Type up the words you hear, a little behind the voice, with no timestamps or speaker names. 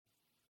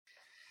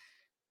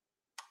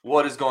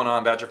What is going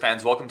on, Badger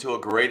fans? Welcome to a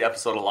great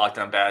episode of Locked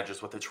On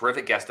Badgers with a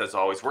terrific guest as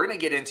always. We're going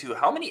to get into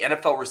how many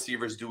NFL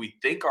receivers do we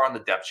think are on the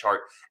depth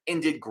chart, and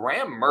did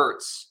Graham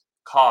Mertz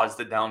cause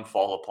the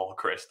downfall of Paul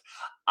Chryst?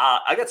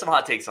 I got some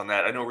hot takes on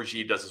that. I know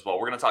Rajiv does as well.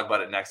 We're going to talk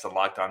about it next on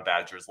Locked On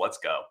Badgers. Let's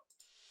go.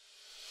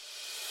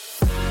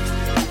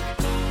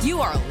 You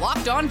are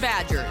Locked On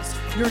Badgers,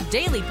 your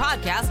daily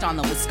podcast on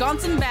the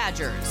Wisconsin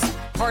Badgers,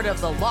 part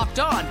of the Locked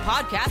On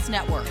Podcast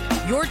Network,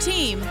 your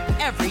team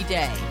every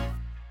day.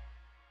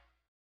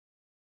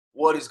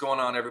 What is going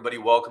on, everybody?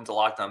 Welcome to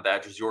Locked On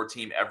Badgers, your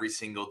team every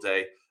single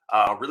day.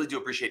 Really do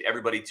appreciate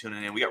everybody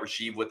tuning in. We got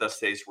Rajiv with us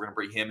today, so we're going to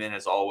bring him in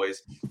as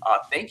always.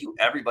 Thank you,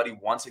 everybody,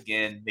 once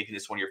again, making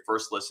this one of your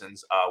first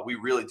listens. We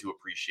really do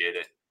appreciate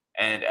it.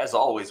 And as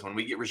always, when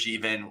we get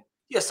Rajiv in,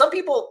 some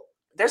people,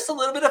 there's a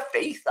little bit of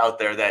faith out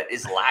there that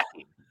is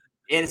lacking.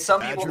 And some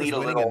Badgers people need a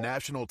winning little a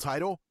national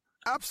title?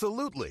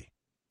 Absolutely.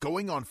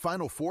 Going on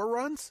Final Four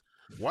runs?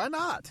 Why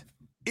not?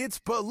 It's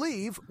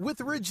Believe with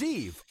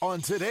Rajiv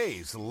on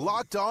today's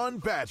Locked On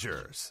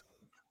Badgers.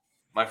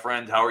 My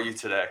friend, how are you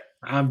today?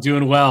 I'm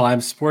doing well.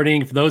 I'm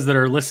sporting, for those that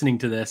are listening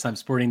to this, I'm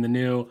sporting the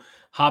new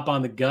Hop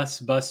on the Gus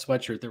Bus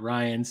sweatshirt that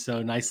Ryan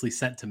so nicely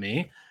sent to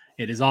me.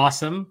 It is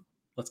awesome.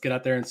 Let's get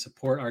out there and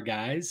support our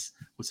guys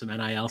with some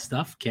NIL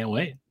stuff. Can't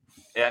wait.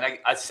 Yeah, and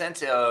I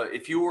sent,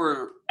 if you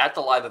were at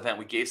the live event,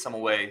 we gave some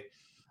away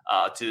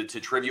to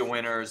trivia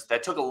winners.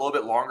 That took a little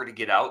bit longer to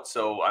get out,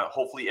 so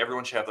hopefully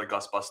everyone should have their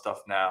Gus Bus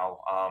stuff now.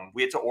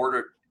 We had to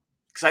order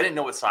because I didn't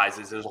know what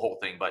sizes. There's a whole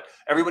thing, but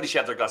everybody should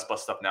have their Gus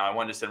Bus stuff now. I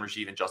wanted to send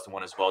Rajiv and Justin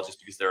one as well, just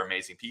because they're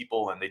amazing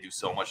people and they do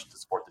so much to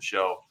support the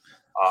show.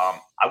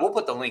 I will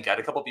put the link. I had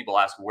a couple people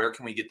ask, where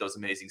can we get those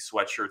amazing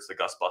sweatshirts, the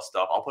Gus Bus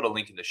stuff? I'll put a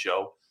link in the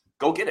show.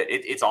 Go get it.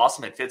 It's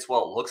awesome. It fits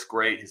well. It looks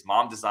great. His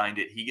mom designed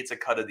it. He gets a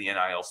cut of the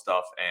NIL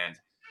stuff. And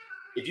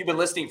if you've been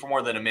listening for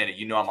more than a minute,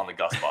 you know I'm on the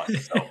Gus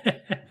Bus.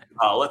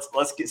 So let's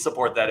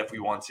support that if we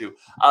want to.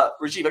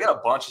 Rajiv, I got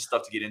a bunch of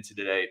stuff to get into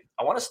today.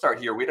 I want to start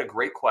here. We had a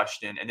great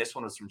question, and this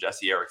one was from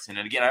Jesse Erickson.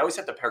 And again, I always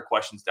have to pare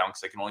questions down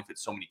because I can only fit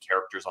so many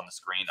characters on the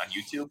screen on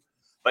YouTube.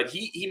 But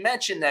he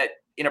mentioned that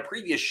in a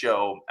previous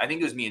show, I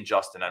think it was me and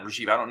Justin, and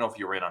Rajiv, I don't know if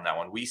you were in on that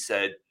one. We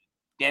said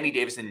Danny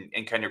Davis and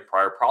Kendrick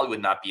Pryor probably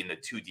would not be in the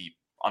too deep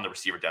on the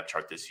receiver depth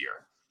chart this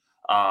year.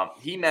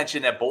 He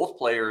mentioned that both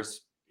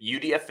players,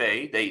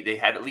 UDFA, they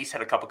had at least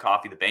had a cup of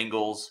coffee. The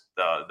Bengals,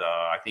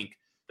 I think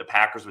the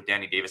Packers with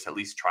Danny Davis at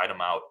least tried him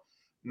out.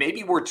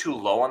 Maybe we're too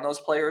low on those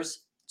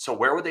players. So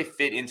where would they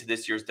fit into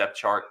this year's depth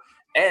chart?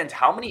 And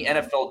how many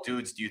NFL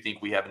dudes do you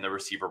think we have in the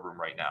receiver room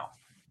right now?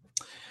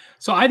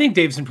 So I think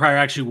Davis and Pryor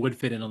actually would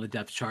fit in on the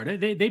depth chart.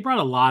 They brought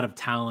a lot of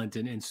talent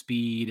and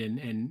speed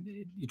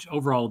and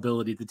overall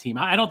ability to the team.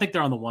 I don't think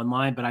they're on the one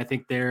line, but I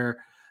think they're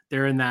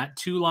in that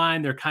two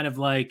line. They're kind of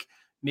like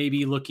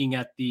maybe looking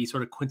at the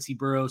sort of Quincy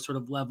Burrows sort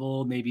of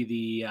level, maybe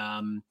the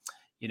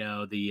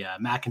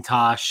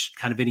McIntosh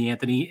kind of Vinny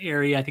Anthony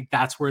area. I think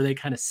that's where they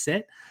kind of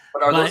sit.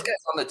 But are those guys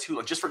on the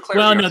two? Just for clarity.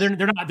 Well,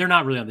 no, they're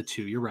not really on the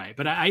two. You're right.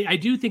 But I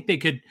do think they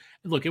could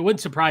look. It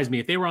wouldn't surprise me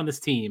if they were on this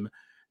team,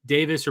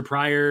 Davis or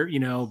Pryor,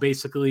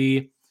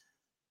 basically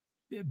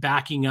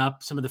backing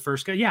up some of the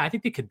first guys. Yeah, I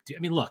think they could do. I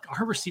mean, look,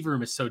 our receiver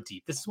room is so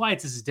deep. This is why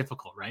this is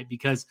difficult, right?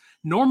 Because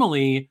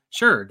normally,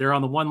 sure, they're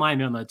on the one line,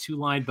 they're on the two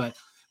line, but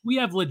we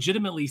have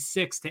legitimately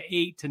 6 to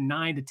 8 to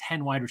 9 to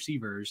 10 wide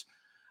receivers.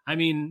 I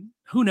mean,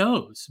 who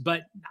knows?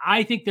 But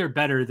I think they're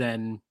better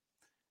than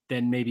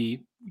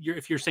maybe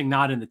if you're saying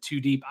not in the too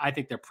deep. I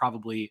think they're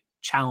probably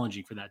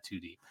challenging for that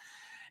too deep.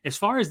 As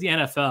far as the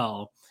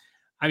NFL,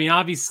 I mean,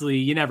 obviously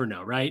you never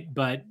know, right?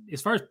 But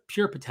as far as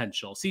pure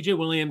potential, CJ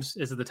Williams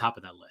is at the top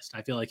of that list.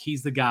 I feel like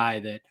he's the guy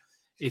that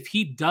if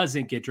he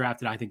doesn't get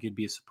drafted, I think it'd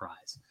be a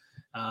surprise.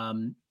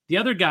 The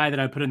other guy that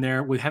I put in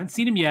there, we haven't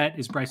seen him yet,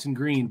 is Bryson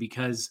Green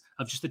because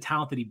of just the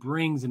talent that he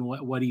brings and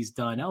what he's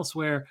done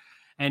elsewhere.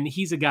 And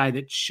he's a guy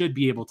that should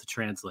be able to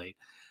translate.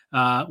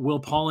 Will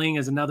Pauling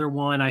is another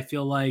one. I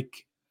feel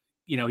like,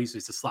 he's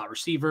a slot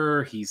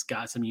receiver. He's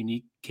got some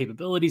unique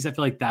capabilities. I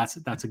feel like that's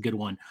a good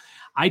one.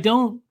 I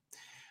don't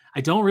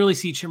really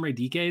see Chimere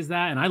Dike as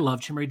that. And I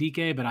love Chimere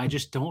Dike, but I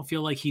just don't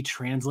feel like he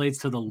translates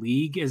to the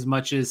league as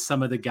much as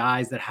some of the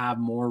guys that have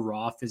more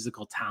raw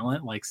physical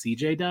talent like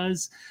CJ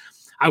does.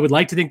 I would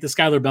like to think that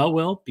Skylar Bell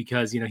will,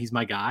 because, he's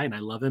my guy and I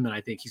love him. And I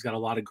think he's got a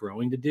lot of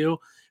growing to do.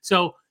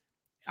 So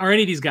are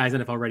any of these guys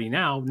NFL ready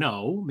now?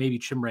 No, maybe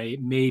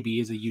Chimere maybe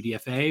is a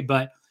UDFA,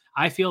 but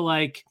I feel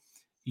like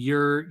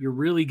you're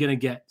really going to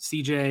get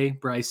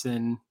CJ,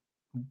 Bryson,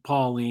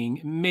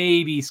 Pauling,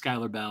 maybe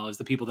Skylar Bell is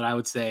the people that I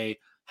would say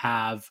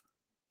have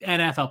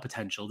NFL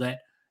potential, that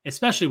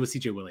especially with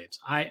CJ Williams.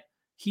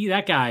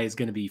 That guy is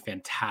going to be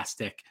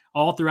fantastic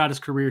all throughout his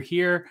career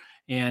here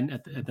and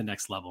at the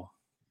next level.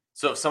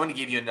 So if someone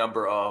gave you a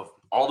number of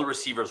all the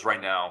receivers right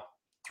now,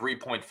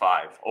 3.5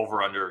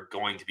 over under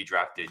going to be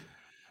drafted.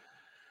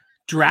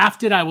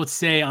 Drafted, I would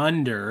say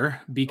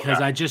under, because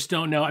okay. I just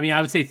don't know. I mean,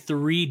 I would say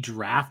 3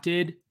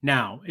 drafted.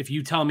 Now, if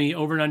you tell me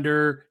over and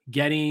under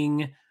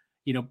getting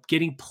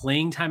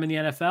playing time in the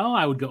NFL,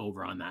 I would go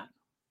over on that.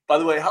 By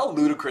the way, how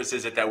ludicrous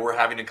is it that we're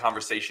having a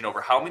conversation over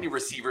how many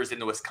receivers in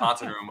the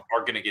Wisconsin room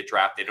are going to get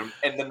drafted,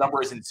 and the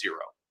number isn't 0?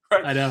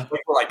 Right? I know.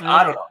 Like, we're like,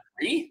 I don't know,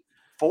 3,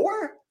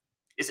 4?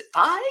 Is it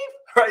 5?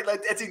 Right?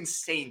 Like, that's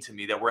insane to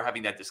me that we're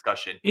having that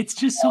discussion. It's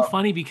just so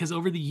funny because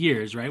over the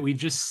years, right, we've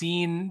just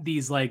seen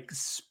these like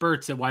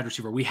spurts at wide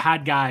receiver. We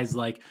had guys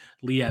like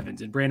Lee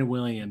Evans and Brandon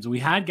Williams, and we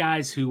had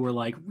guys who were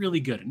like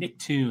really good, Nick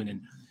Toon,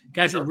 and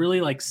guys that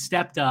really like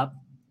stepped up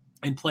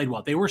and played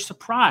well. They were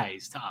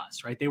surprised to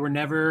us, right? They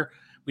never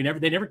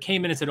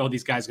came in and said, "Oh,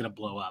 these guys are going to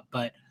blow up,"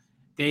 but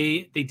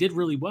they did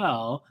really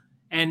well.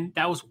 And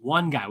that was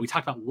one guy. We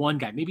talked about one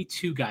guy, maybe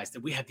 2 guys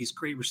that we had these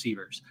great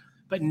receivers.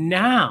 But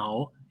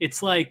now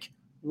it's like,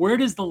 where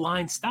does the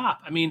line stop?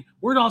 I mean,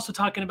 we're also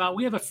talking about,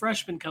 we have a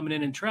freshman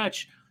coming in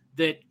Tretch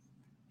that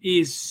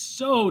is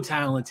so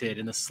talented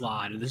in the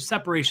slot and the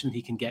separation that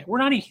he can get.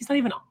 He's not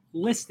even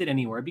listed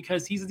anywhere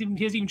because he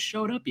hasn't even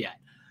showed up yet.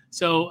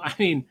 So, I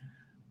mean,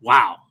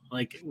 wow.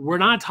 Like, we're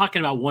not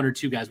talking about 1 or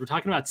 2 guys. We're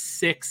talking about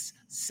 6,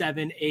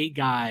 7, 8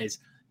 guys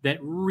that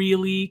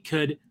really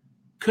could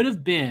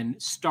have been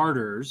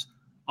starters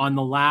on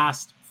the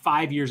last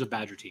 5 years of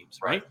Badger teams,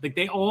 right? Like,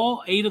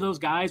 8 of those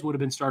guys would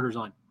have been starters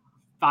on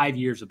 5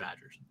 years of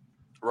Badgers.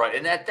 Right,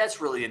 and that's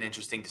really an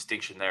interesting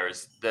distinction there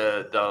is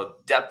the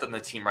depth of the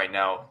team right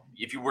now.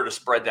 If you were to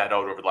spread that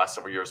out over the last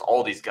several years,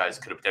 all these guys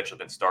could have potentially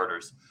been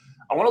starters.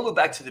 I want to look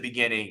back to the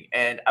beginning,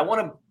 and I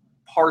want to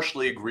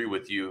partially agree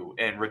with you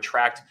and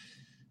retract.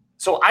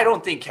 So I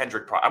don't think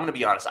Kendrick Pryor – I'm going to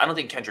be honest. I don't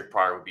think Kendrick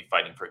Pryor would be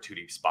fighting for a 2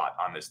 deep spot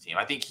on this team.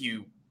 I think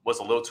he was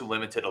a little too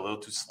limited, a little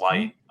too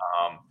slight.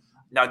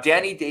 Now,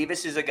 Danny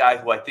Davis is a guy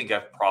who I think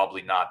I've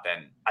probably not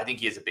been – I think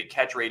he has a big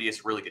catch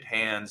radius, really good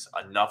hands,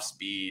 enough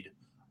speed.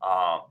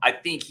 I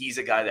think he's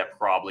a guy that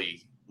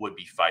probably would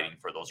be fighting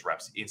for those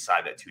reps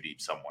inside that 2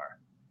 deep somewhere.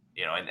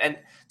 You know, and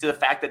to the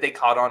fact that they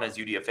caught on as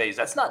UDFAs,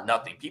 that's not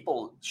nothing.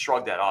 People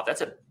shrug that off.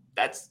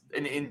 That's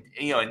an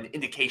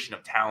indication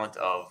of talent,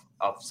 of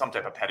some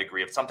type of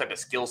pedigree, of some type of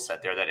skill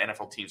set there that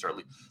NFL teams are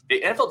 –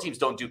 the NFL teams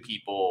don't do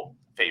people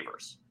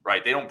favors,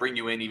 right? They don't bring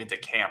you in even to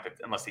camp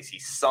unless they see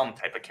some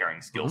type of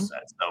carrying skill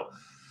set. So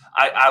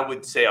I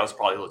would say I was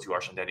probably a little too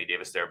harsh on Danny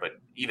Davis there, but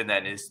even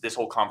then, this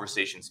whole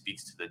conversation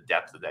speaks to the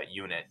depth of that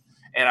unit.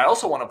 And I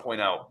also want to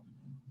point out,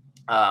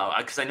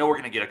 because I know we're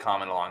going to get a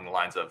comment along the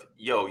lines of,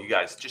 yo, you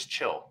guys, just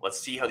chill. Let's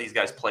see how these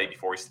guys play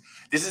before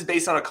this is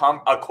based on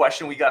a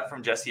question we got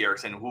from Jesse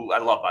Erickson, who I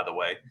love, by the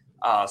way.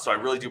 So I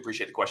really do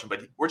appreciate the question,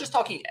 but we're just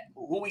talking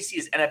who we see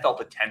as NFL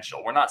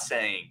potential. We're not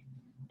saying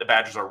the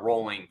Badgers are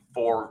rolling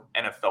 4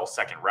 NFL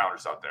second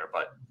rounders out there,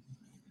 but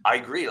I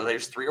agree.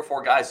 There's 3 or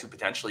 4 guys who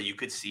potentially you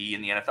could see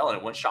in the NFL, and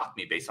it wouldn't shock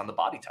me based on the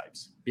body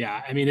types.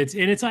 Yeah, I mean, it's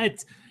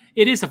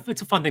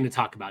a fun thing to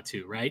talk about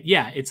too, right?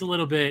 Yeah, it's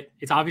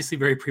obviously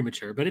very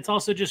premature, but it's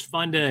also just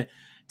fun to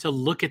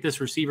look at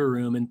this receiver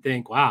room and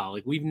think, wow,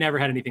 like we've never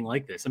had anything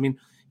like this. I mean,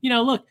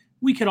 look,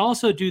 we could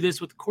also do this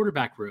with the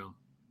quarterback room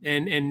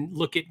and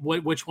look at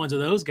which ones of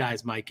those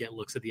guys might get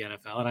looks at the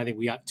NFL, and I think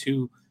we got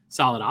 2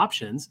 solid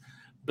options.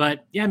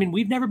 But yeah, I mean,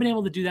 we've never been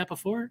able to do that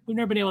before. We've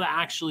never been able to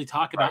actually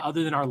talk about,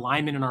 other than our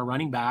linemen and our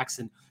running backs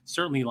and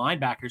certainly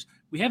linebackers,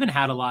 we haven't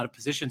had a lot of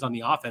positions on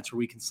the offense where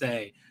we can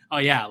say, oh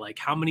yeah, like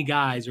how many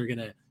guys are going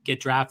to get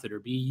drafted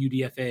or be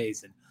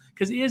UDFAs? And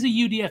because as a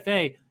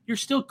UDFA, you're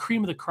still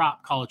cream of the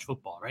crop college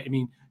football, right? I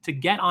mean, to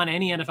get on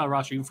any NFL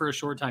roster, even for a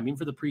short time, even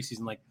for the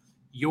preseason, like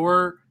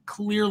you're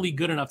clearly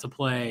good enough to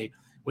play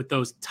with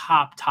those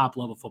top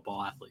level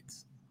football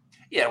athletes.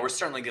 Yeah, we're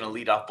certainly going to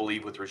lead off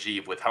Believe with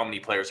Rajiv with how many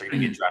players are going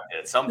to get drafted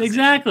at some position.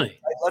 Exactly.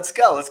 Right, let's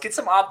go. Let's get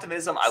some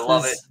optimism. I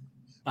love it.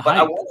 But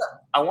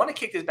I want to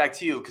kick this back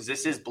to you because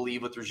this is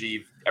Believe with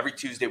Rajiv. Every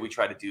Tuesday we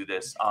try to do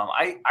this.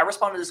 I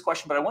responded to this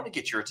question, but I want to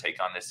get your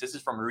take on this. This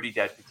is from Rudy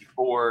Dad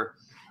 54.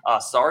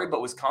 Sorry, but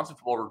Wisconsin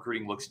football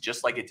recruiting looks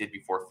just like it did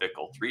before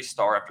Fickle.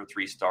 3-star after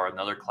 3-star,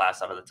 another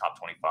class out of the top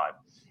 25.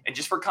 And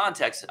just for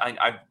context,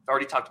 I've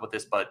already talked about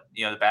this, but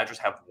the Badgers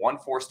have 1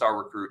 4-star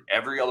recruit.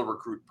 Every other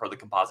recruit per the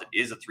composite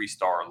is a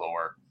 3-star or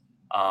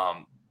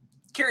lower.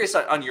 Curious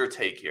on your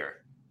take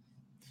here.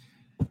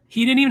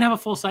 He didn't even have a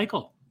full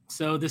cycle.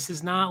 So this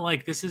is not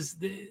like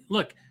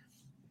look,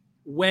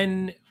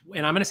 when,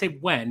 and I'm going to say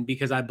when,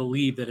 because I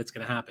believe that it's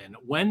going to happen.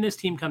 When this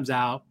team comes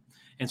out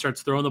and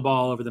starts throwing the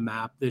ball over the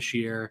map this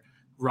year,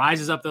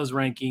 rises up those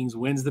rankings,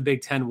 wins the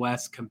Big Ten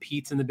West,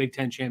 competes in the Big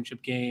Ten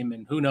championship game,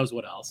 and who knows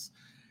what else.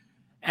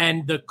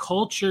 And the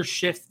culture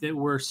shift that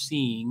we're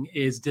seeing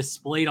is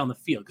displayed on the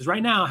field. Because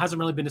right now it hasn't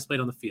really been displayed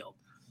on the field.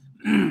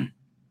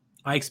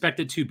 I expect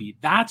it to be.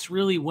 That's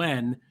really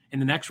when, in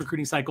the next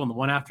recruiting cycle and the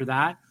one after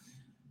that,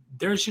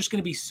 there's just going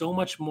to be so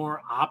much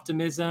more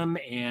optimism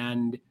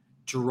and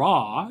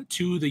draw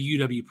to the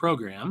UW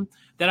program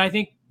that I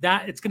think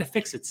that it's going to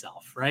fix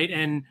itself, right?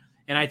 And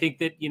I think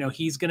that,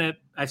 he's going to,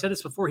 I've said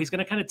this before, he's going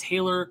to kind of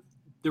tailor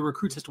the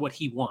recruits as to what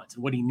he wants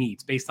and what he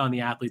needs based on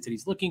the athletes that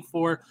he's looking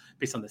for,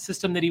 based on the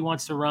system that he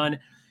wants to run.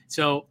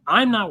 So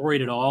I'm not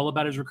worried at all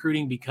about his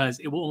recruiting because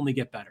it will only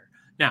get better.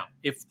 Now,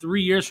 if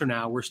 3 years from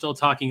now, we're still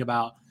talking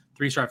about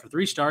 3-star for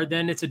 3-star,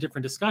 then it's a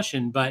different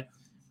discussion. But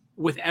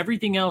with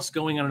everything else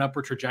going on an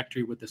upward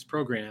trajectory with this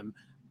program,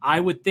 I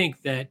would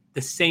think that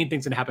the same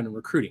thing's going to happen in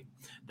recruiting.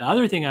 The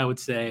other thing I would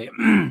say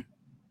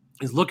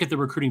is look at the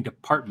recruiting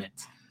department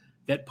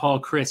that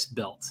Paul Chryst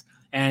built,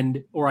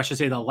 or I should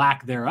say the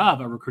lack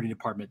thereof, a recruiting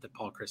department that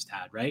Paul Chryst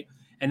had, right?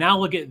 And now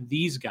look at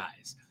these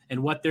guys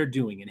and what they're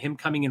doing, and him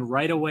coming in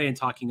right away and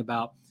talking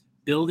about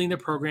building the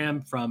program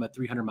from a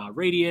 300-mile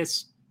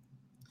radius.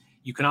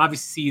 You can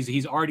obviously see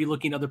he's already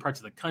looking at other parts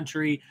of the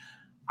country.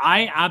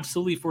 I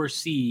absolutely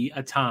foresee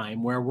a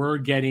time where we're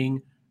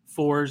getting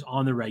 4s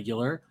on the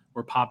regular.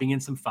 We're popping in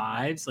some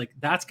 5s. Like,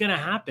 that's going to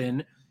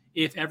happen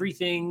if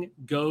everything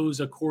goes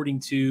according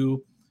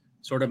to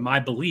sort of my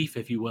belief,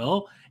 if you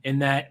will, in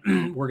that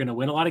we're going to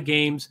win a lot of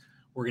games.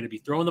 We're going to be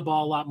throwing the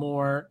ball a lot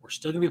more. We're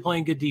still going to be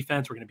playing good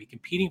defense. We're going to be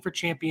competing for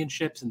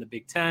championships in the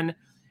Big Ten.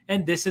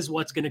 And this is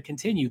what's going to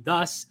continue.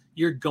 Thus,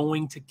 you're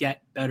going to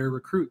get better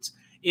recruits.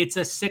 It's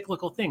a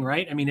cyclical thing,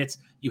 right? I mean,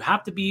 you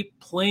have to be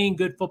playing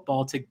good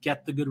football to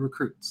get the good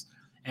recruits,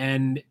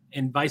 and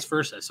vice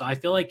versa. So I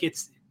feel like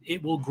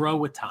it will grow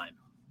with time.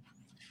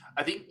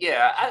 I think,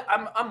 yeah,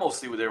 I'm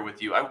mostly there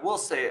with you. I will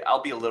say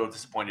I'll be a little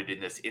disappointed in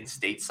this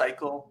in-state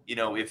cycle.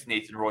 If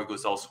Nathan Roy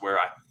goes elsewhere,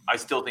 I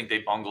still think they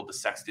bungled the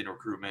Sexton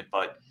recruitment.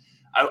 But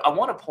I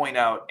want to point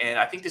out, and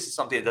I think this is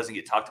something that doesn't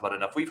get talked about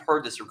enough. We've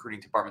heard this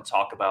recruiting department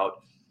talk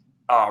about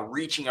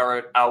reaching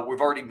out.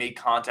 We've already made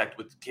contact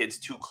with kids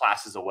 2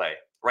 classes away,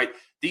 right?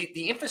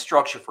 The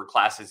infrastructure for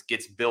classes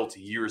gets built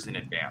years in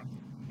advance.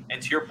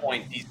 And to your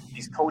point,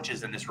 these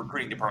coaches in this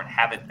recruiting department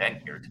haven't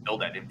been here to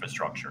build that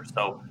infrastructure.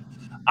 So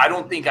I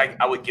don't think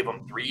I would give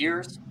them 3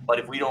 years, but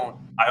if we don't,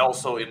 I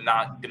also am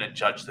not going to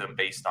judge them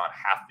based on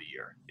half the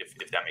year, if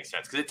that makes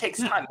sense. Because it takes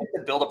time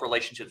to build up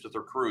relationships with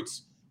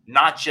recruits,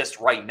 not just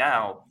right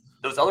now.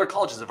 Those other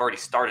colleges have already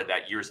started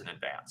that years in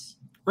advance.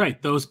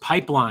 Right. Those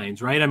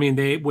pipelines, right? I mean,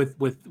 they with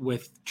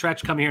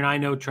Tretch coming here, and I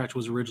know Tretch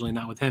was originally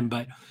not with him,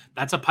 but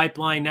that's a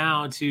pipeline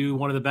now to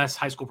one of the best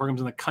high school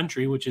programs in the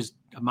country, which is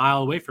a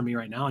mile away from me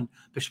right now in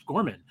Bishop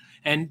Gorman.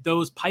 And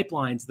those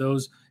pipelines,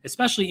 those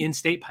especially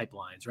in-state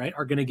pipelines, right,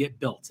 are going to get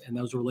built, and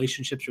those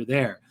relationships are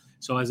there.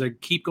 So as I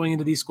keep going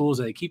into these schools,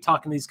 as I keep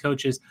talking to these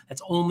coaches,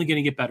 that's only going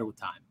to get better with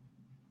time.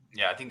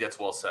 Yeah, I think that's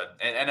well said.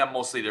 And I'm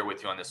mostly there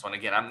with you on this one.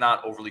 Again, I'm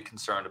not overly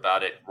concerned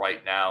about it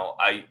right now.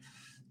 I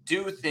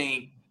do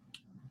think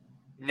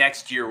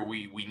next year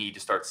we need to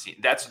start seeing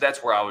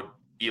that's where I would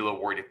be a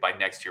little worried if by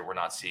next year we're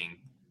not seeing,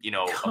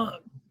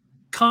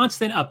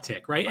 constant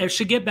uptick, right? It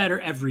should get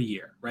better every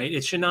year, right?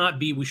 It should not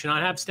be, we should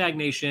not have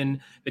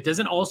stagnation. It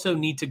doesn't also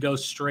need to go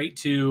straight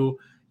to,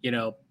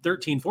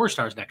 13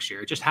 4-stars next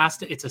year. It just has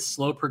to, it's a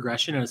slow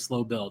progression and a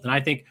slow build. And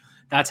I think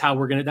that's how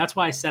that's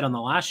why I said on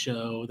the last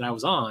show that I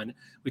was on,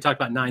 we talked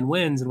about 9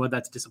 wins and whether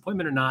that's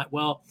disappointment or not.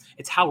 Well,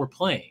 it's how we're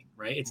playing,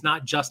 right? It's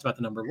not just about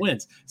the number of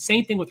wins.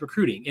 Same thing with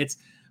recruiting. Is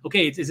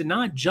it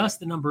not just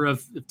the number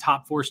of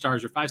top 4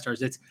 stars or 5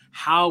 stars? It's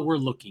how we're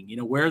looking,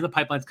 where are the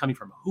pipelines coming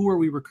from? Who are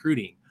we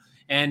recruiting?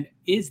 And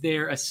is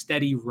there a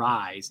steady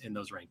rise in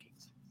those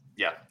rankings?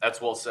 Yeah,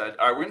 that's well said.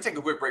 All right, we're going to take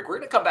a quick break. We're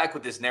going to come back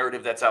with this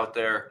narrative that's out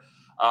there.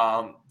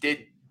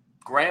 Did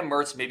Graham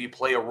Mertz maybe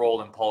play a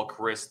role in Paul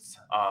Chryst?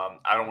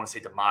 I don't want to say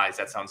demise.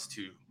 That sounds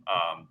too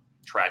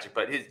tragic,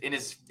 but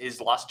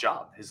his lost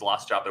job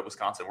at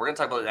Wisconsin. We're going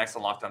to talk about it next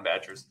on Locked On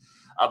Badgers.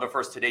 But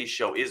first, today's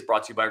show is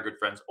brought to you by our good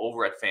friends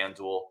over at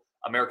FanDuel,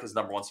 America's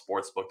 #1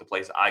 sportsbook, the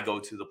place I go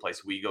to, the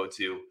place we go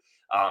to.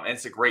 And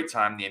it's a great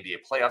time. The NBA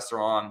playoffs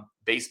are on.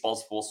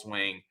 Baseball's full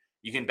swing.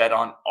 You can bet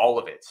on all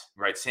of it,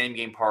 right? Same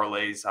game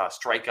parlays,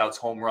 strikeouts,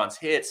 home runs,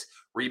 hits,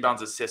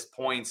 rebounds, assists,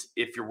 points.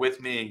 If you're with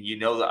me, you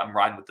know that I'm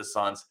riding with the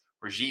Suns.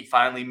 Rajiv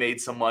finally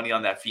made some money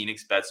on that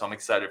Phoenix bet, so I'm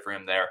excited for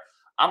him there.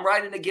 I'm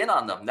riding again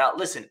on them. Now,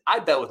 listen, I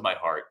bet with my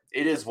heart.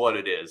 It is what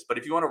it is. But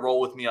if you want to roll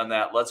with me on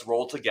that, let's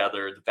roll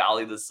together, the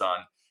Valley of the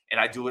Sun. And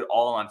I do it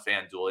all on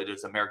FanDuel. It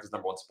is America's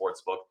 #1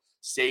 sportsbook.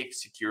 Safe,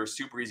 secure,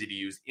 super easy to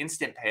use,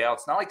 instant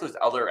payouts. Not like those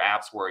other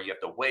apps where you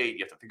have to wait,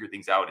 you have to figure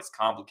things out. It's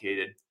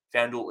complicated.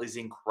 FanDuel is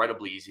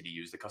incredibly easy to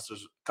use. The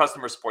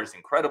customer support is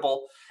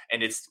incredible.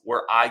 And it's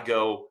where I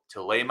go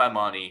to lay my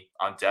money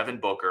on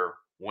Devin Booker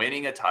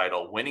winning a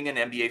title, winning an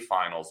NBA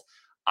Finals.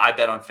 I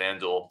bet on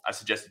FanDuel. I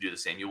suggest you do the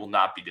same. You will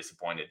not be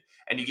disappointed.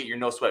 And you get your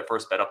no-sweat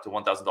first bet up to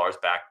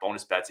 $1,000 back.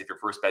 Bonus bets if your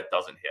first bet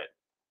doesn't hit.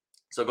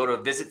 So go to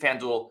visit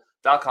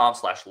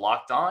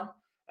FanDuel.com/lockedon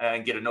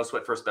and get a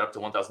no-sweat first bet up to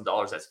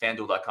 $1,000. That's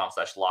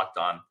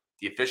FanDuel.com/lockedon,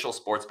 the official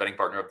sports betting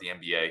partner of the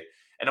NBA.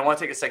 And I want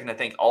to take a second to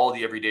thank all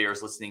the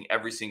everydayers listening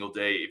every single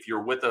day. If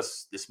you're with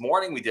us this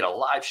morning, we did a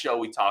live show.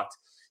 We talked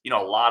a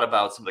lot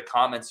about some of the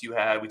comments you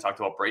had. We talked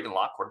about Braden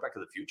Locke, quarterback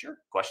of the future, ?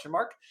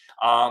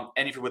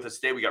 And if you're with us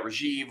today, we got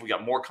Rajiv. We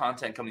got more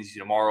content coming to you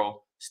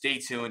tomorrow. Stay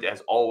tuned.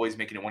 As always,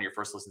 making it one of your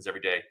first listens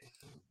every day.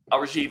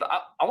 Rajiv,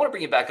 I want to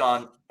bring you back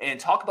on and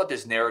talk about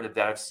this narrative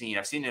that I've seen.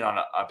 I've seen it on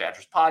a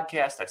Badgers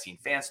podcast. I've seen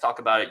fans talk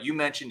about it. You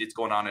mentioned it's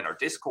going on in our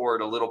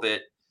Discord a little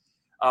bit.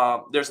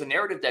 There's a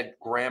narrative that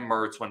Graham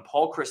Mertz, when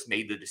Paul Chryst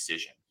made the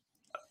decision,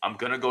 I'm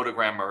going to go to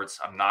Graham Mertz.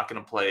 I'm not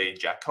going to play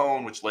Jack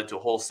Cohn, which led to a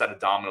whole set of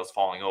dominoes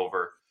falling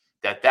over.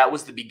 that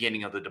was the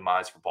beginning of the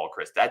demise for Paul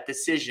Chryst. That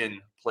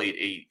decision played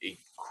a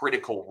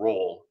critical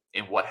role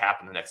in what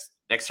happened the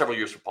next several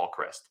years for Paul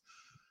Chryst.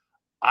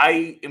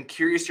 I am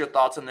curious your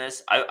thoughts on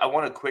this. I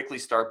want to quickly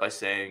start by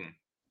saying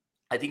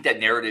I think that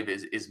narrative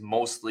is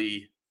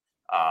mostly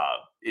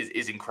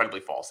is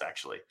incredibly false,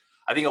 actually.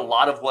 I think a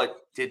lot of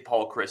what did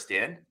Paul Chryst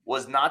in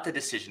was not the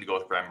decision to go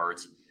with Graham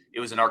Mertz. It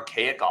was an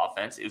archaic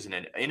offense. It was an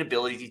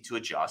inability to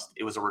adjust.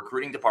 It was a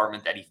recruiting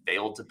department that he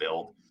failed to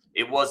build.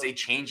 It was a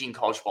changing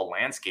college football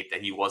landscape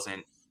that he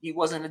wasn't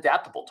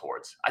adaptable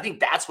towards. I think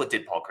that's what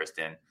did Paul Chryst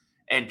in,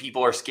 and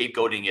people are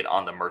scapegoating it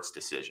on the Mertz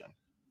decision.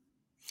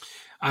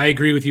 I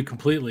agree with you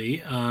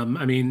completely.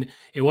 I mean,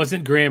 it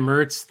wasn't Graham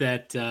Mertz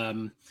that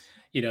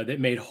that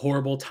made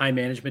horrible time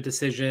management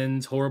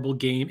decisions, horrible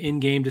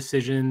in-game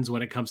decisions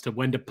when it comes to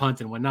when to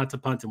punt and when not to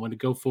punt and when to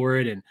go for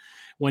it and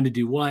when to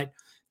do what.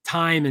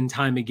 Time and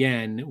time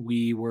again,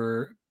 we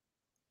were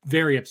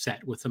very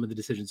upset with some of the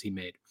decisions he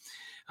made.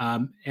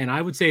 And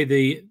I would say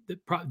the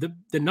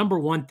number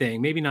one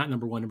thing, maybe not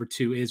number one, number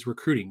two, is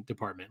recruiting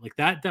department. Like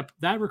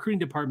that recruiting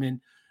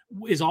department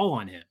is all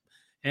on him,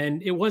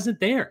 and it wasn't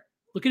there.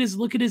 Look at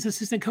his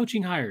assistant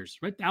coaching hires,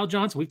 right? Al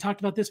Johnson. We've talked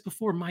about this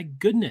before. My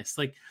goodness,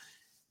 like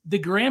the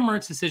Graham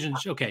Mertz decision.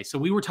 Okay, so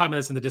we were talking about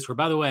this in the Discord.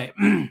 By the way,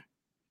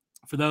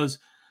 for those,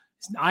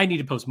 I need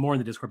to post more in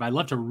the Discord, but I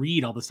love to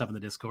read all the stuff in the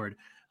Discord.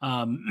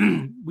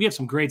 We have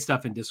some great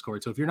stuff in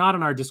Discord. So if you're not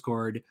on our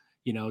Discord,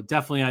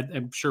 definitely,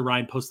 I'm sure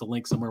Ryan posts the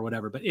link somewhere or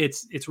whatever, but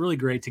it's really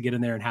great to get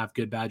in there and have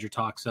good Badger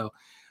talk. So,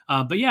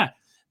 but yeah,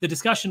 the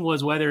discussion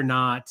was whether or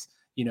not,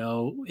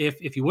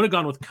 if you would have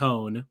gone with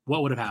Cone,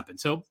 what would have happened?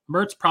 So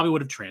Mertz probably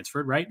would have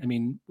transferred, right? I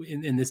mean,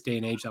 in this day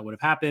and age, that would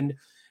have happened.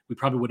 We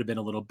probably would have been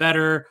a little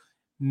better.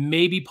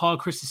 Maybe Paul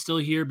Chryst is still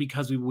here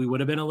because we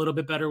would have been a little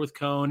bit better with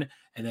Cone.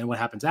 And then what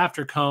happens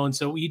after Cone?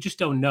 So you just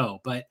don't know,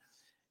 but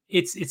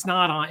it's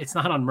not on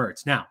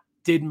Mertz. Now,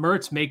 did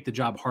Mertz make the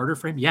job harder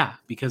for him? Yeah,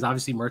 because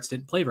obviously Mertz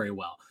didn't play very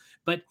well.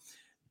 But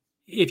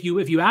if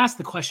you ask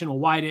the question, well,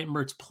 why didn't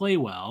Mertz play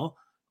well?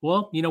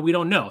 Well, we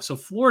don't know. So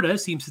Florida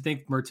seems to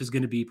think Mertz is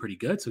going to be pretty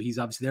good. So he's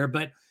obviously there.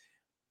 But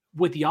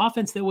with the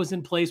offense that was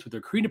in place, with the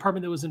recruiting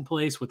department that was in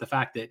place, with the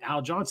fact that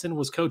Al Johnson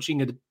was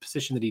coaching a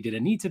position that he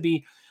didn't need to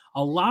be,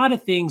 a lot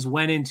of things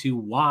went into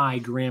why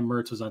Graham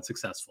Mertz was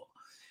unsuccessful.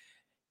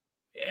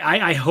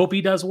 I hope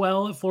he does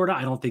well at Florida.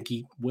 I don't think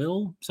he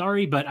will.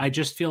 Sorry, but I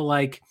just feel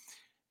like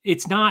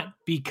it's not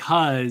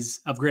because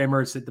of Graham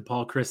Mertz that the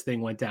Paul Chryst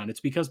thing went down. It's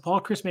because Paul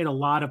Chryst made a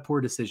lot of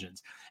poor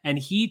decisions, and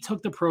he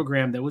took the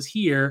program that was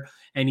here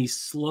and he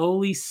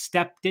slowly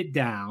stepped it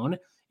down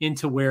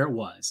into where it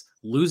was,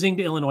 losing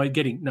to Illinois,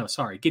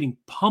 getting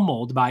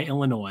pummeled by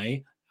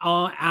Illinois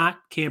at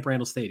Camp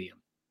Randall Stadium.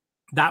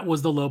 That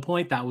was the low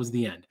point. That was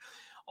the end.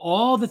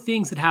 All the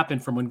things that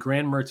happened from when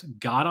Graham Mertz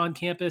got on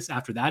campus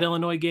after that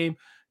Illinois game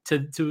to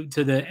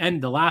the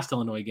end, the last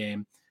Illinois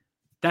game,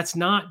 that's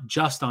not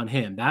just on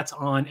him. That's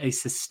on a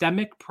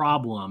systemic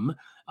problem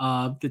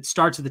that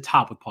starts at the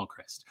top with Paul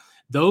Chryst.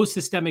 Those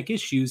systemic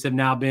issues have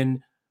now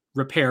been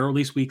repaired, or at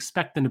least we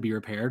expect them to be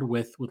repaired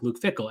with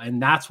Luke Fickell.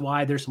 And that's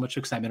why there's so much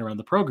excitement around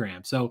the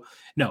program. So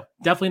no,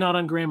 definitely not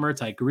on Graham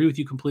Mertz. I agree with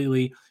you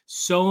completely.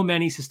 So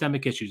many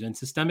systemic issues, and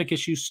systemic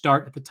issues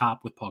start at the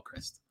top with Paul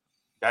Chryst.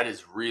 That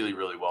is really,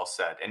 really well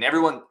said. And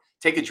everyone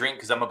take a drink,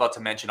 because I'm about to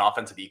mention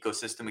offensive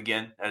ecosystem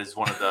again. That is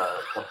one of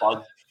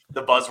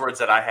the buzzwords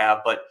that I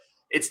have, but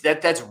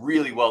that's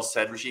really well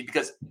said, Rashid,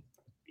 because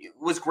it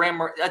was Graham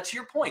Mertz, to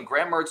your point,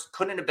 Graham Mertz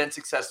couldn't have been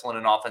successful in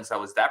an offense that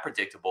was that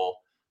predictable,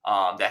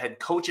 that had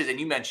coaches, and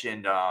you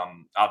mentioned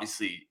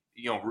obviously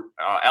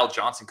Al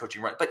Johnson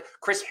coaching, but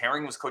Chris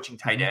Herring was coaching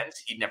tight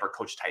ends. He'd never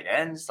coached tight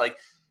ends. Like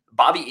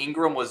Bobby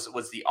Ingram was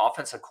the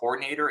offensive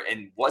coordinator,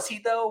 and was he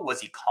though?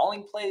 Was he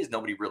calling plays?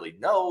 Nobody really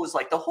knows.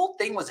 Like the whole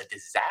thing was a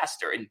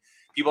disaster, and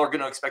people are going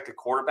to expect a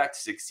quarterback to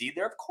succeed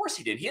there. Of course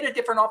he did. He had a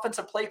different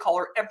offensive play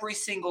caller every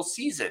single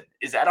season.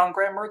 Is that on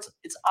Graham Mertz?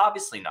 It's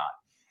obviously not.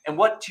 And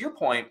what, to your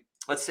point,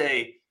 let's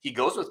say he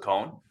goes with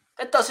Cone,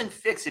 that doesn't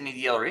fix any of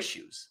the other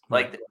issues.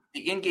 Like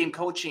the in-game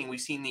coaching,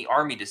 we've seen the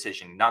Army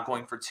decision, not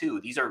going for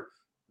 2. These are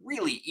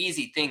really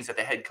easy things that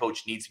the head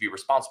coach needs to be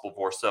responsible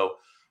for. So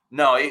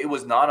no, it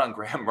was not on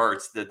Graham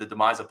Mertz, the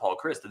demise of Paul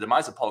Chryst. The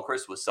demise of Paul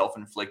Chryst was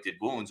self-inflicted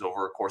wounds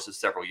over a course of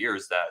several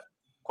years that,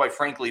 quite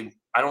frankly,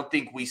 I don't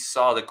think we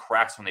saw the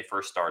cracks when they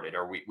first started,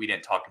 or we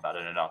didn't talk about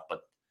it enough,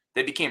 but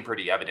they became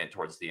pretty evident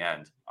towards the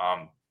end.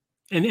 And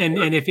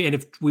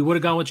if we would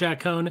have gone with Jack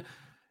Cone,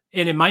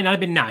 and it might not have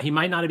been now, he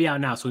might not be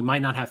out now, so we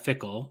might not have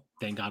Fickell.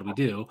 Thank God we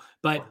do.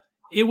 But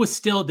it was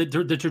still the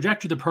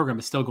trajectory of the program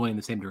is still going in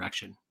the same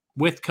direction.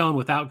 With Cone,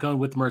 without Cone,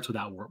 with Mertz,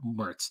 without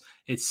Mertz,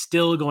 it's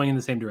still going in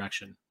the same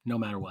direction, no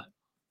matter what.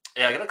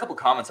 Yeah, I got a couple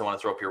comments I want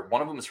to throw up here.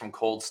 One of them is from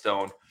Cold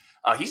Stone.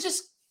 He's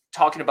just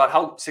talking about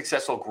how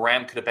successful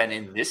Graham could have been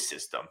in this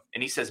system,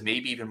 and he says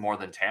maybe even more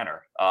than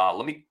Tanner.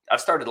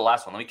 I've started the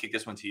last one. Let me kick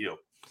this one to you.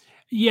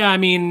 Yeah, I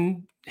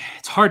mean,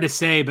 it's hard to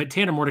say, but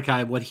Tanner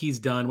Mordecai, what he's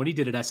done, what he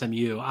did at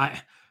SMU,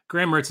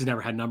 Graham Mertz has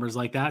never had numbers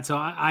like that, so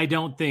I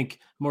don't think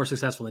more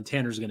successful than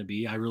Tanner's going to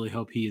be. I really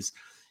hope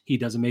he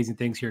does amazing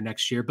things here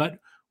next year. But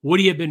Would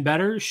he have been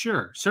better?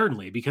 Sure,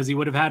 certainly, because he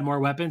would have had more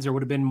weapons. There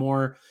would have been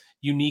more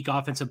unique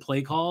offensive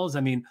play calls.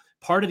 I mean,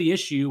 part of the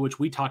issue, which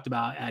we talked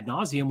about ad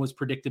nauseum, was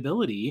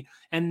predictability,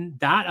 and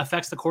that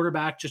affects the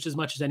quarterback just as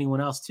much as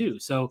anyone else too.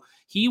 So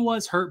he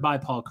was hurt by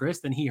Paul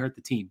Chryst, and he hurt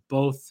the team,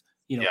 both,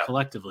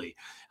 collectively.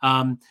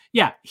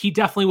 He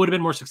definitely would have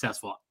been more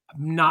successful.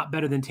 Not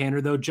better than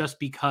Tanner, though, just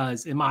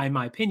because, in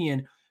my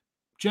opinion,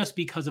 just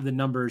because of the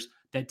numbers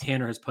that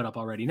Tanner has put up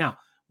already. Now,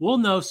 we'll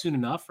know soon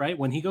enough, right?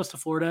 When he goes to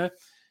Florida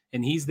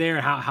and he's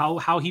there,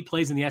 how he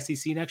plays in the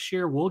SEC next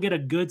year, we'll get a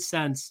good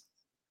sense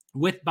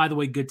with, by the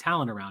way, good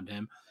talent around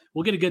him.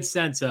 We'll get a good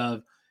sense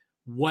of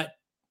what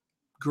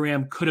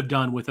Graham could have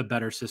done with a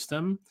better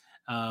system.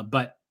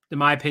 But in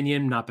my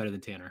opinion, not better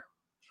than Tanner.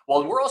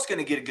 Well, we're also going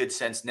to get a good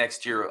sense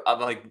next year.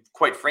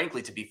 Quite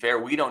frankly, to be fair,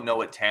 we don't know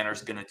what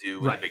Tanner's going to do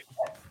in the Big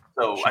Ten.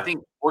 So sure. I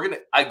think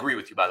I agree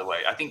with you, by the way.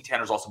 I think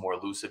Tanner's also more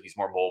elusive. He's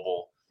more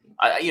mobile.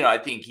 I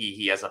think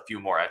he has a few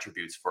more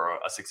attributes for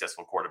a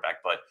successful quarterback,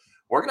 but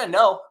we're going to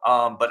know.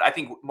 But I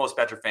think most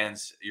Badger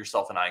fans,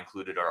 yourself and I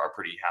included, are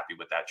pretty happy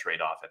with that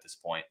trade-off at this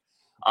point.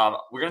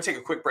 We're going to take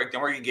a quick break. Then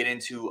we're going to get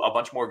into a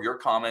bunch more of your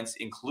comments,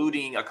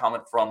 including a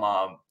comment from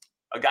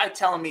a guy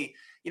telling me,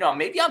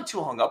 maybe I'm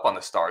too hung up on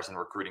the stars and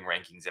recruiting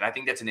rankings. And I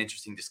think that's an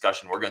interesting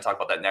discussion. We're going to talk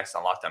about that next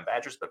on Locked On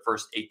Badgers. But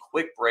first, a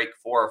quick break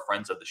for our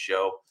friends of the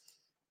show.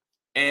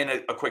 And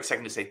a quick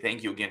second to say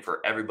thank you again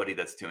for everybody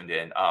that's tuned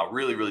in.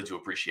 Really, really do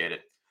appreciate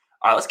it.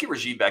 All right, let's get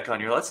Rajiv back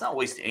on here. Let's not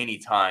waste any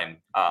time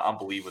on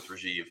Believe with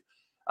Rajiv.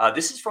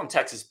 This is from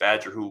Texas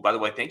Badger, who, by the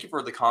way, thank you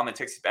for the comment.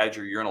 Texas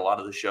Badger, you're in a lot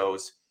of the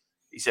shows.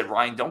 He said,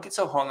 Ryan, don't get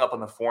so hung up on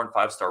the 4- and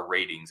 5-star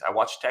ratings. I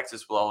watched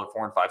Texas with all their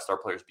 4- and 5-star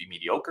players be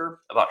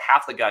mediocre. About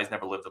half the guys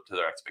never lived up to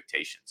their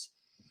expectations.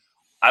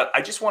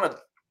 I just want to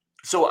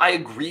 – so I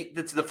agree.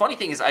 The funny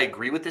thing is I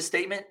agree with this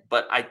statement,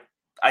 but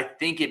I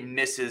think it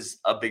misses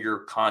a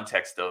bigger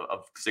context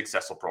of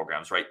successful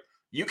programs, right?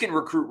 You can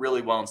recruit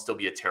really well and still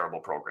be a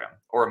terrible program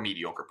or a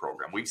mediocre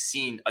program. We've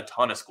seen a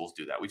ton of schools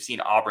do that. We've seen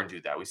Auburn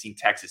do that. We've seen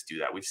Texas do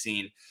that. We've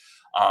seen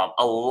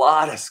a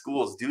lot of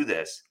schools do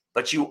this.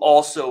 But you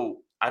also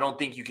 – I don't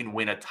think you can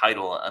win a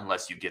title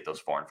unless you get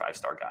those 4- and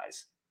 5-star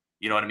guys.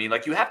 You know what I mean?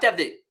 Like, you have to have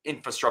the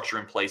infrastructure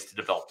in place to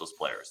develop those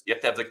players. You have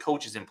to have the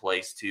coaches in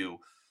place to,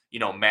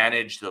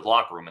 manage the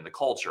locker room and the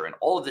culture. And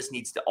all of this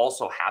needs to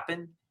also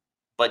happen.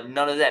 But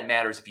none of that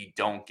matters if you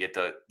don't get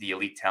the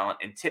elite talent.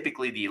 And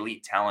typically the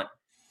elite talent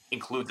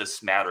includes a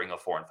smattering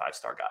of 4- and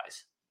 5-star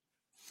guys.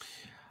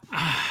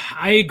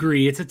 I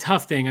agree. It's a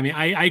tough thing. I mean,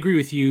 I agree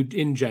with you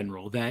in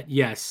general that,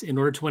 yes, in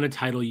order to win a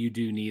title, you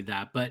do need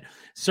that. But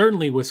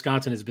certainly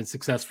Wisconsin has been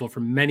successful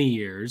for many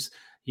years,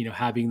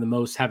 having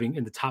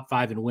in the top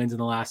 5 in wins in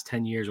the last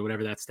 10 years or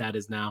whatever that stat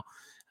is now.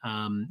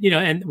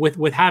 And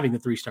with having the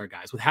 3-star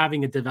guys, with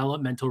having a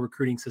developmental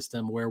recruiting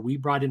system where we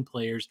brought in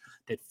players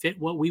that fit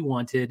what we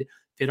wanted,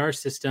 fit our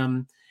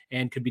system,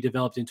 and could be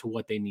developed into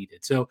what they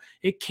needed. So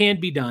it can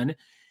be done.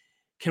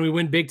 Can we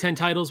win Big Ten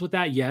titles with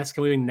that? Yes.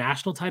 Can we win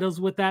national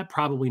titles with that?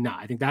 Probably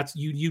not. I think that's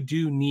you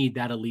do need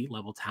that elite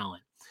level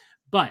talent.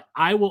 But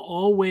I will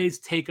always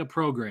take a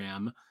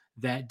program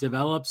that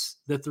develops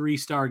the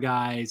 3-star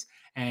guys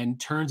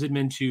and turns them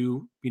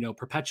into,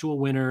 perpetual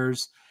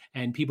winners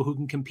and people who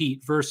can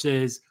compete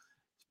versus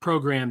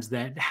programs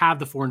that have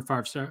the 4-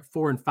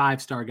 and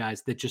 5-star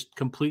guys that just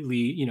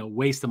completely,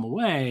 waste them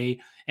away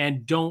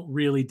and don't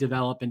really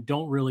develop and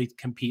don't really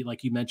compete.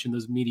 Like you mentioned,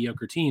 those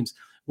mediocre teams,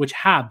 which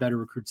have better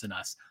recruits than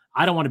us.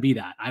 I don't want to be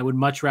that. I would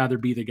much rather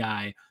be the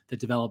guy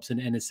that develops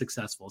and is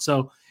successful.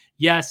 So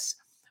yes,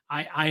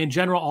 I in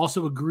general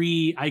also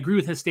agree. I agree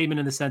with his statement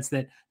in the sense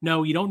that,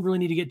 no, you don't really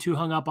need to get too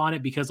hung up on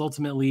it because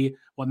ultimately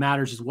what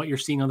matters is what you're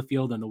seeing on the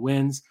field and the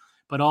wins.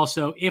 But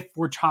also if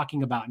we're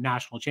talking about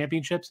national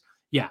championships,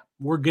 yeah,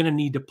 we're going to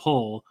need to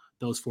pull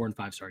those 4- and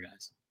 5-star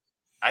guys.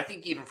 I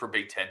think even for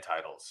Big Ten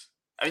titles.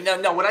 I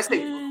mean, no, when I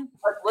say,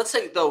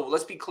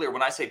 let's be clear.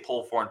 When I say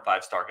pull 4- and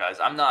 5-star guys,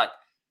 I'm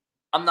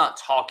not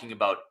talking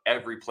about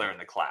every player in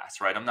the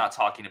class, right? I'm not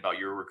talking about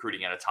you're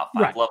recruiting at a top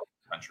 5 level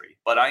in the country.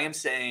 But I am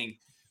saying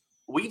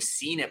we've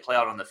seen it play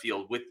out on the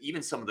field with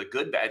even some of the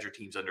good Badger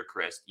teams under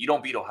Chryst. You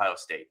don't beat Ohio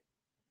State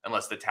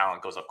unless the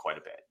talent goes up quite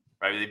a bit,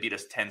 right? They beat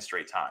us 10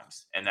 straight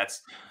times. And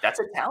that's a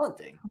talent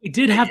thing. We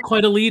did have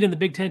quite a lead in the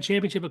Big Ten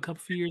championship a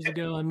few years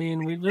ago. I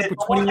mean, we lived with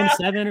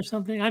 21-7 or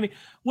something. I mean,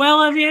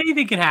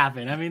 anything can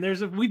happen. I mean,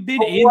 we've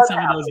been in some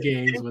of those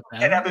games with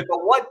them.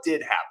 But what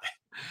did happen?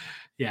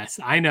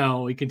 Yes, I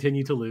know. We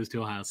continue to lose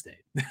to Ohio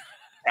State.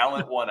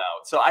 Talent won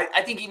out. So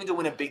I think even to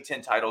win a Big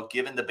Ten title,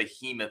 given the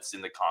behemoths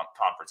in the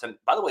conference, and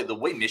by the way, the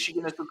way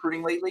Michigan is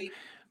recruiting lately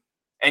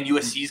and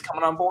USC is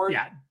coming on board.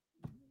 Yeah,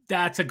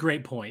 that's a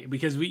great point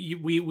because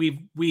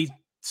we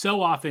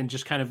so often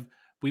just kind of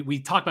we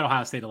talk about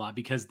Ohio State a lot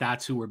because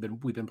that's who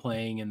we've been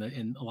playing in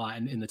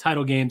the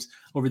title games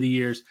over the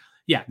years.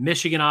 Yeah,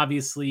 Michigan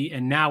obviously,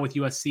 and now with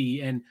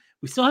USC, and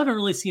we still haven't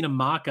really seen a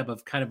mock-up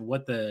of kind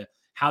of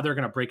how they're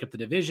going to break up the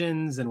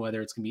divisions and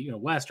whether it's going to be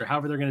West or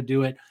however they're going to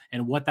do it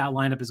and what that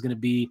lineup is going to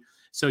be.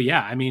 So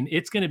yeah, I mean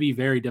it's going to be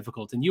very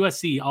difficult. And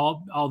USC,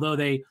 although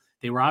they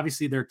were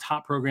obviously their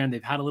top program,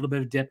 they've had a little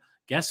bit of dip.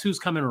 Guess who's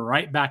coming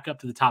right back up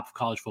to the top of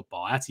college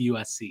football? That's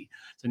USC.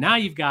 So now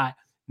you've got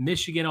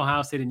Michigan,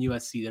 Ohio State, and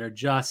USC that are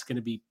just going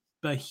to be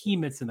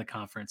behemoths in the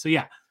conference. So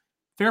yeah,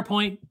 fair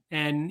point.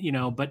 And,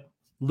 but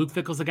Luke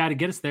Fickell's the guy to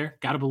get us there.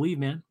 Got to believe,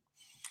 man.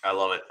 I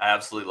love it. I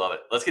absolutely love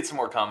it. Let's get some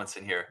more comments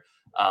in here.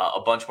 A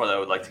bunch more that I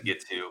would like to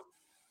get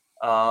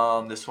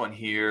to. This one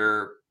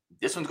here.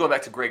 This one's going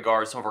back to Greg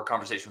Gard, some of our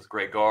conversation with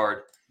Greg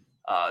Gard.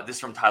 This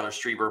from Tyler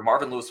Strieber.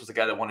 Marvin Lewis was a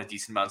guy that won a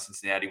decent amount in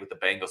Cincinnati with the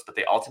Bengals, but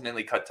they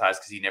ultimately cut ties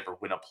because he never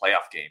win a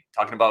playoff game.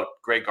 Talking about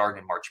Greg Gard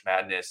in March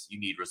Madness, you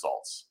need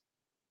results.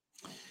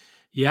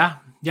 Yeah.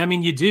 I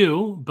mean, you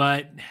do,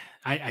 but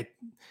I'm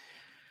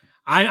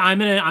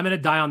gonna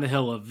die on the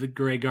hill of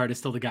Greg Gard is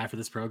still the guy for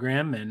this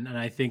program, and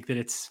I think that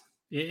it's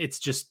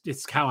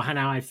how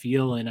I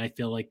feel, and I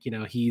feel like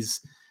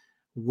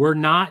we're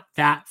not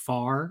that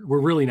far.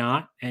 We're really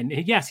not, and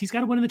yes, he's got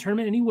to win in the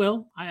tournament, and he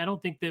will. I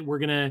don't think that we're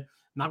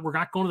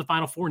not going to the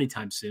Final Four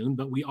anytime soon,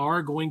 but we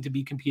are going to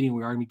be competing.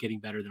 We are going to be getting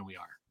better than we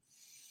are.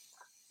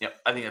 Yep,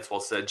 I think that's well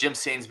said. Jim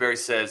Sainsbury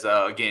says,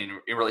 again,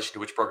 in relation to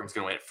which program's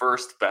going to win it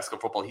first,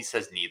 basketball, football, he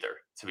says neither,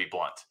 to be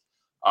blunt.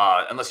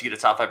 Unless you get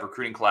a top 5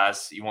 recruiting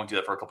class, you won't do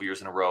that for a couple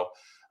years in a row.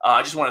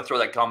 I just want to throw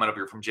that comment up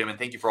here from Jim, and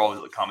thank you for all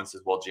the comments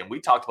as well, Jim. We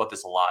talked about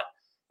this a lot,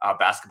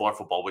 basketball or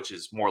football, which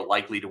is more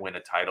likely to win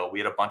a title. We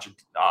had a bunch of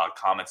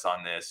comments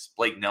on this.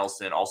 Blake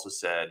Nelson also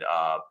said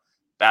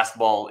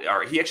basketball,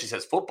 or he actually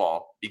says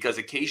football, because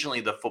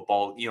occasionally the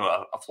football,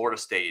 a Florida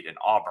State, an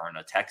Auburn,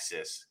 a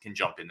Texas can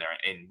jump in there,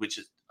 and which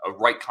is a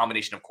right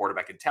combination of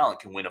quarterback and talent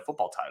can win a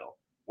football title.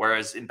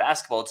 Whereas in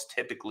basketball, it's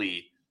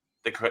typically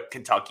the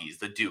Kentuckys,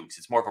 the Dukes.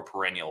 It's more of a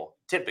perennial,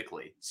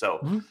 typically.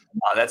 So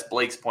that's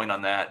Blake's point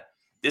on that.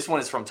 This one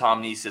is from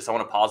Tom Neesis. I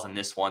want to pause on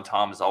this one.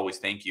 Tom, as always,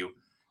 thank you.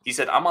 He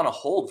said, I'm on a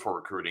hold for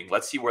recruiting.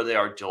 Let's see where they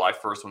are July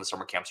 1st when the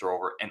summer camps are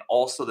over, and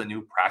also the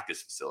new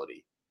practice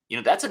facility.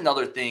 That's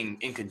another thing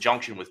in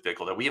conjunction with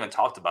Fickell that we haven't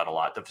talked about a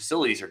lot. The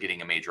facilities are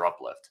getting a major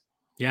uplift.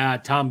 Yeah,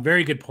 Tom,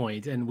 very good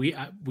point. And we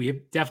have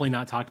definitely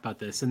not talked about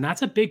this. And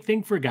that's a big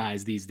thing for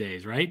guys these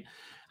days, right?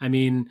 I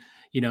mean,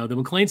 the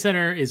McLean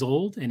Center is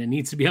old and it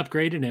needs to be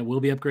upgraded, and it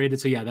will be upgraded.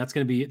 So yeah, that's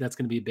going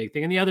to be a big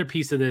thing. And the other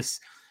piece of this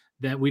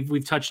that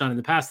we've touched on in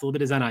the past a little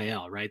bit is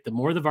NIL, right? The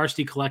more the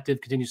varsity collective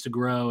continues to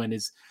grow and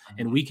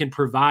we can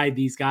provide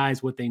these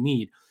guys what they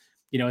need.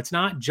 It's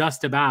not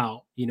just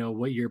about,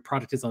 what your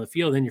product is on the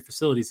field and your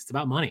facilities. It's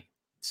about money.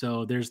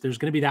 So there's going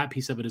to be that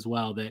piece of it as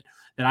well that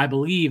I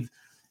believe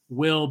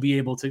will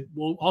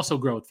also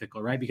grow with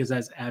Fickell, right? Because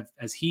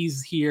as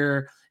he's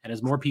here and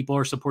as more people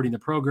are supporting the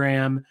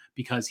program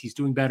because he's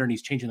doing better and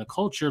he's changing the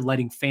culture,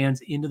 letting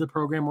fans into the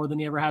program more than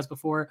he ever has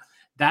before,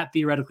 that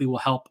theoretically will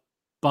help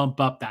bump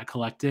up that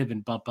collective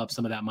and bump up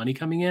some of that money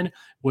coming in,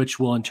 which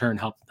will in turn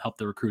help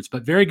the recruits.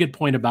 But very good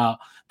point about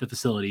the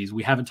facilities.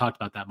 We haven't talked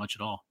about that much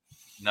at all.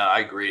 No, I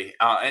agree.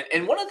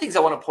 And one of the things I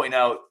want to point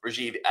out,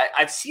 Rajiv,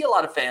 I see a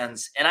lot of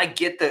fans, and I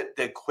get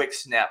the quick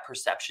snap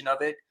perception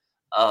of it,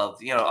 of,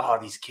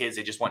 these kids,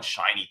 they just want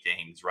shiny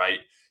things, right?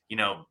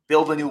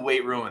 Build a new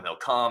weight room and they'll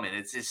come, and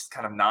it's just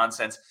kind of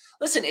nonsense.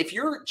 Listen, if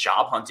you're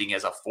job hunting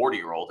as a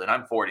 40-year-old, and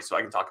I'm 40, so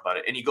I can talk about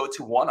it, and you go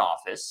to one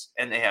office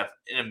and they have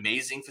an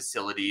amazing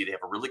facility, they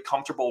have a really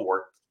comfortable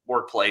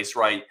workplace,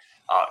 right?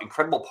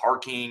 Incredible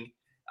parking,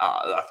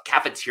 a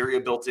cafeteria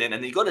built in,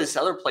 and then you go to this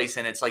other place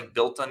and it's like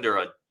built under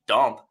a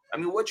dump. I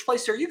mean, which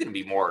place are you going to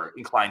be more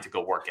inclined to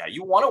go work at?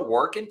 You want to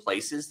work in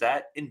places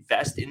that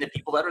invest in the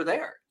people that are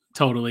there.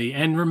 Totally.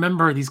 And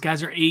remember, these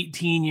guys are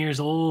 18 years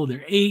old.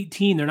 They're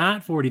 18. They're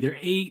not 40. They're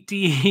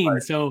 18.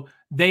 Right. So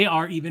they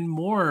are even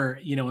more,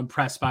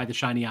 impressed by the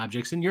shiny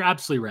objects. And you're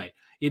absolutely right.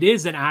 It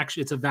is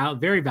it's a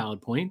very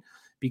valid point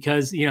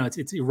because,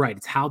 it's right.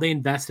 It's how they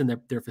invest in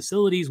their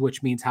facilities,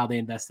 which means how they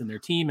invest in their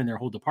team and their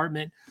whole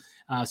department.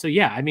 So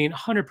yeah, I mean,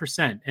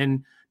 100%.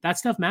 And that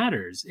stuff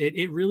matters.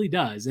 It really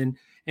does. And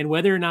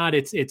whether or not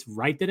it's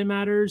right that it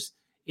matters,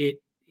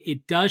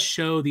 it does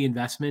show the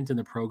investment in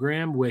the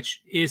program,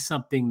 which is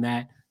something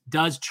that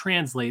does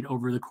translate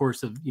over the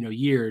course of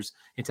years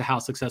into how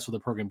successful the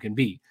program can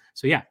be.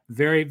 So yeah,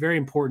 very, very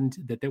important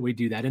that we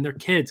do that. And they're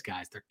kids,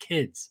 guys. They're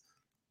kids.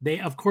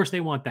 Of course they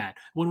want that.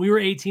 When we were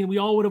 18, we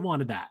all would have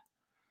wanted that.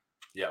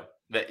 Yeah.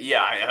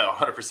 Yeah,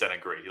 I 100%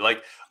 agree.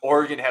 Like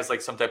Oregon has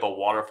like some type of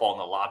waterfall in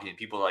the lobby and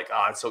people are like,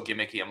 oh, it's so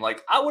gimmicky. I'm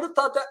like, I would have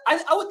thought that.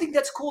 I would think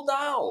that's cool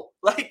now.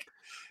 Like,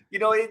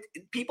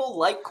 people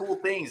like cool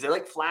things. They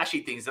like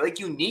flashy things. They like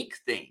unique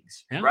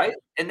things, yeah. Right?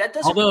 And that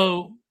doesn't.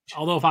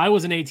 Although if I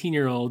was an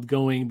 18-year-old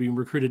being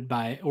recruited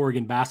by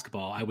Oregon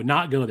basketball, I would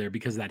not go there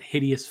because of that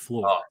hideous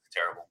floor. Oh,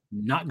 terrible.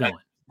 Not going.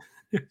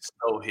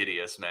 So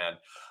hideous, man.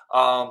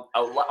 I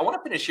want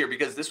to finish here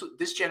because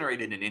this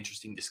generated an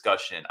interesting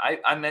discussion.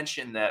 I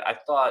mentioned that I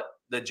thought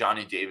the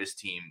Johnny Davis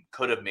team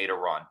could have made a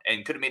run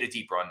and could have made a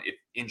deep run if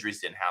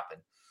injuries didn't happen.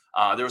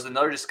 There was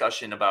another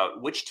discussion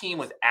about which team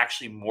was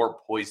actually more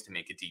poised to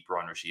make a deep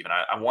run, Rasheed. And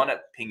I want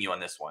to ping you on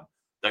this one.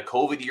 The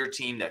COVID year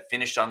team that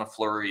finished on a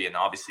flurry, and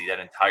obviously that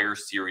entire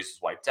series was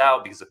wiped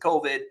out because of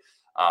COVID.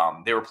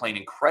 They were playing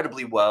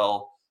incredibly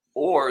well.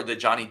 or the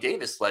Johnny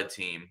Davis-led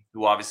team,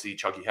 who obviously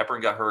Chucky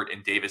Hepburn got hurt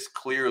and Davis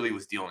clearly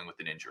was dealing with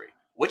an injury.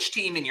 Which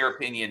team, in your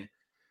opinion,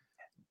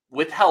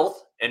 with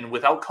health and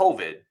without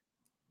COVID,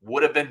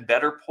 would have been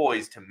better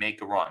poised to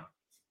make a run?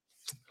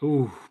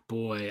 Oh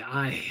boy,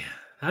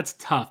 that's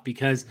tough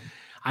because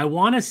I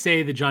want to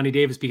say the Johnny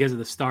Davis because of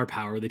the star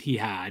power that he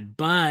had,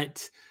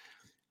 but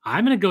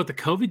I'm going to go with the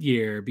COVID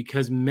year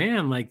because,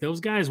 man, like those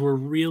guys were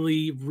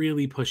really,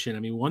 really pushing. I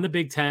mean, won the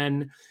Big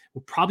Ten,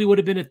 probably would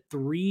have been a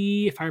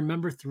 3, if I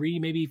remember 3,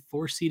 maybe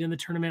 4 seed in the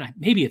tournament,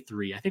 maybe a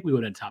 3. I think we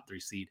would have been top 3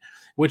 seed,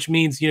 which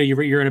means,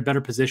 you're in a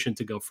better position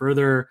to go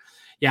further.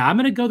 Yeah, I'm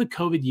going to go the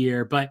COVID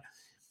year, but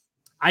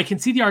I can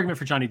see the argument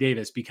for Johnny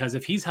Davis because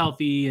if he's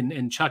healthy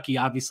and Chucky,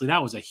 obviously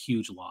that was a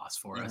huge loss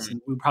for us.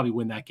 And we'd probably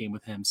win that game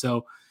with him.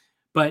 So,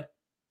 but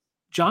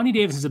Johnny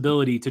Davis's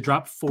ability to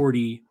drop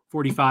 40,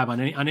 45 on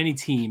any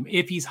team,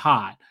 if he's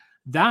hot,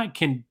 that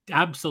can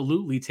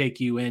absolutely take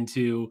you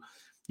into,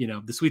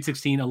 the Sweet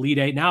 16, Elite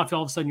 8. Now, if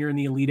all of a sudden you're in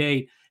the Elite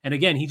 8, and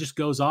again, he just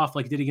goes off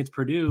like he did against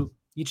Purdue,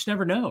 you just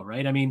never know,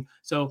 right? I mean,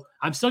 so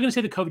I'm still going to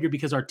say the COVID year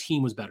because our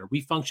team was better.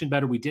 We functioned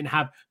better. We didn't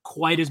have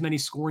quite as many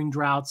scoring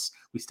droughts.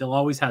 We still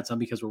always had some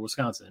because we're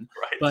Wisconsin,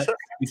 right? But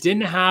we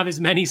didn't have as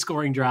many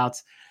scoring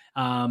droughts.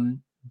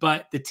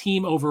 But the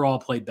team overall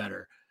played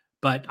better.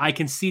 But I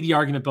can see the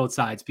argument both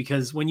sides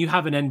because when you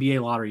have an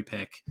NBA lottery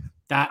pick,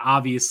 that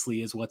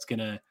obviously is what's going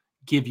to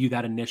give you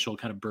that initial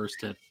kind of burst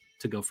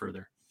to go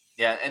further.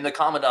 Yeah, and the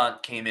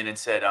Commandant came in and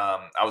said,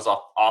 I was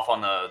off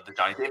on the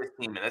Johnny Davis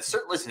team. And it's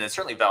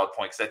certainly a valid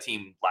point because that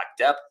team lacked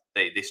depth.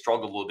 They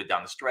struggled a little bit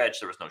down the stretch.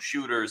 There was no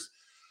shooters.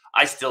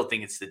 I still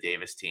think it's the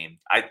Davis team.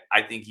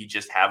 I think you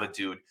just have a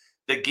dude.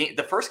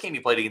 The first game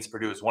he played against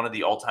Purdue is one of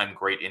the all-time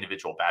great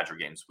individual Badger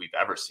games we've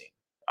ever seen.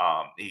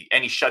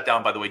 He shut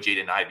down, by the way,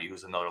 Jaden Ivey,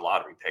 who's another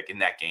lottery pick in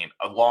that game,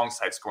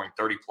 alongside scoring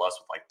 30 plus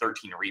with like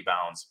 13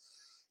 rebounds.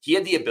 He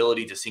had the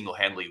ability to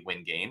single-handedly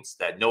win games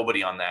that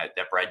nobody on that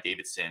Brad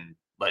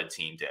Davidson-led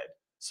team did.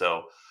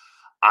 So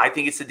I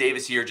think it's the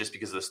Davis year just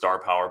because of the star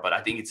power, but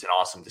I think it's an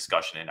awesome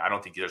discussion, and I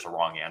don't think there's a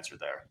wrong answer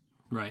there.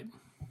 Right.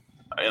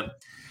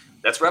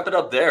 Let's wrap it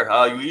up there.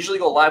 We usually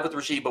go live with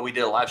Rajiv, but we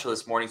did a live show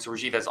this morning. So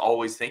Rajiv, as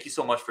always, thank you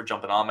so much for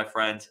jumping on, my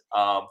friend.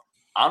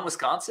 On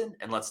Wisconsin,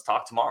 and let's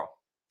talk tomorrow.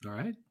 All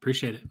right.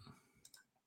 Appreciate it.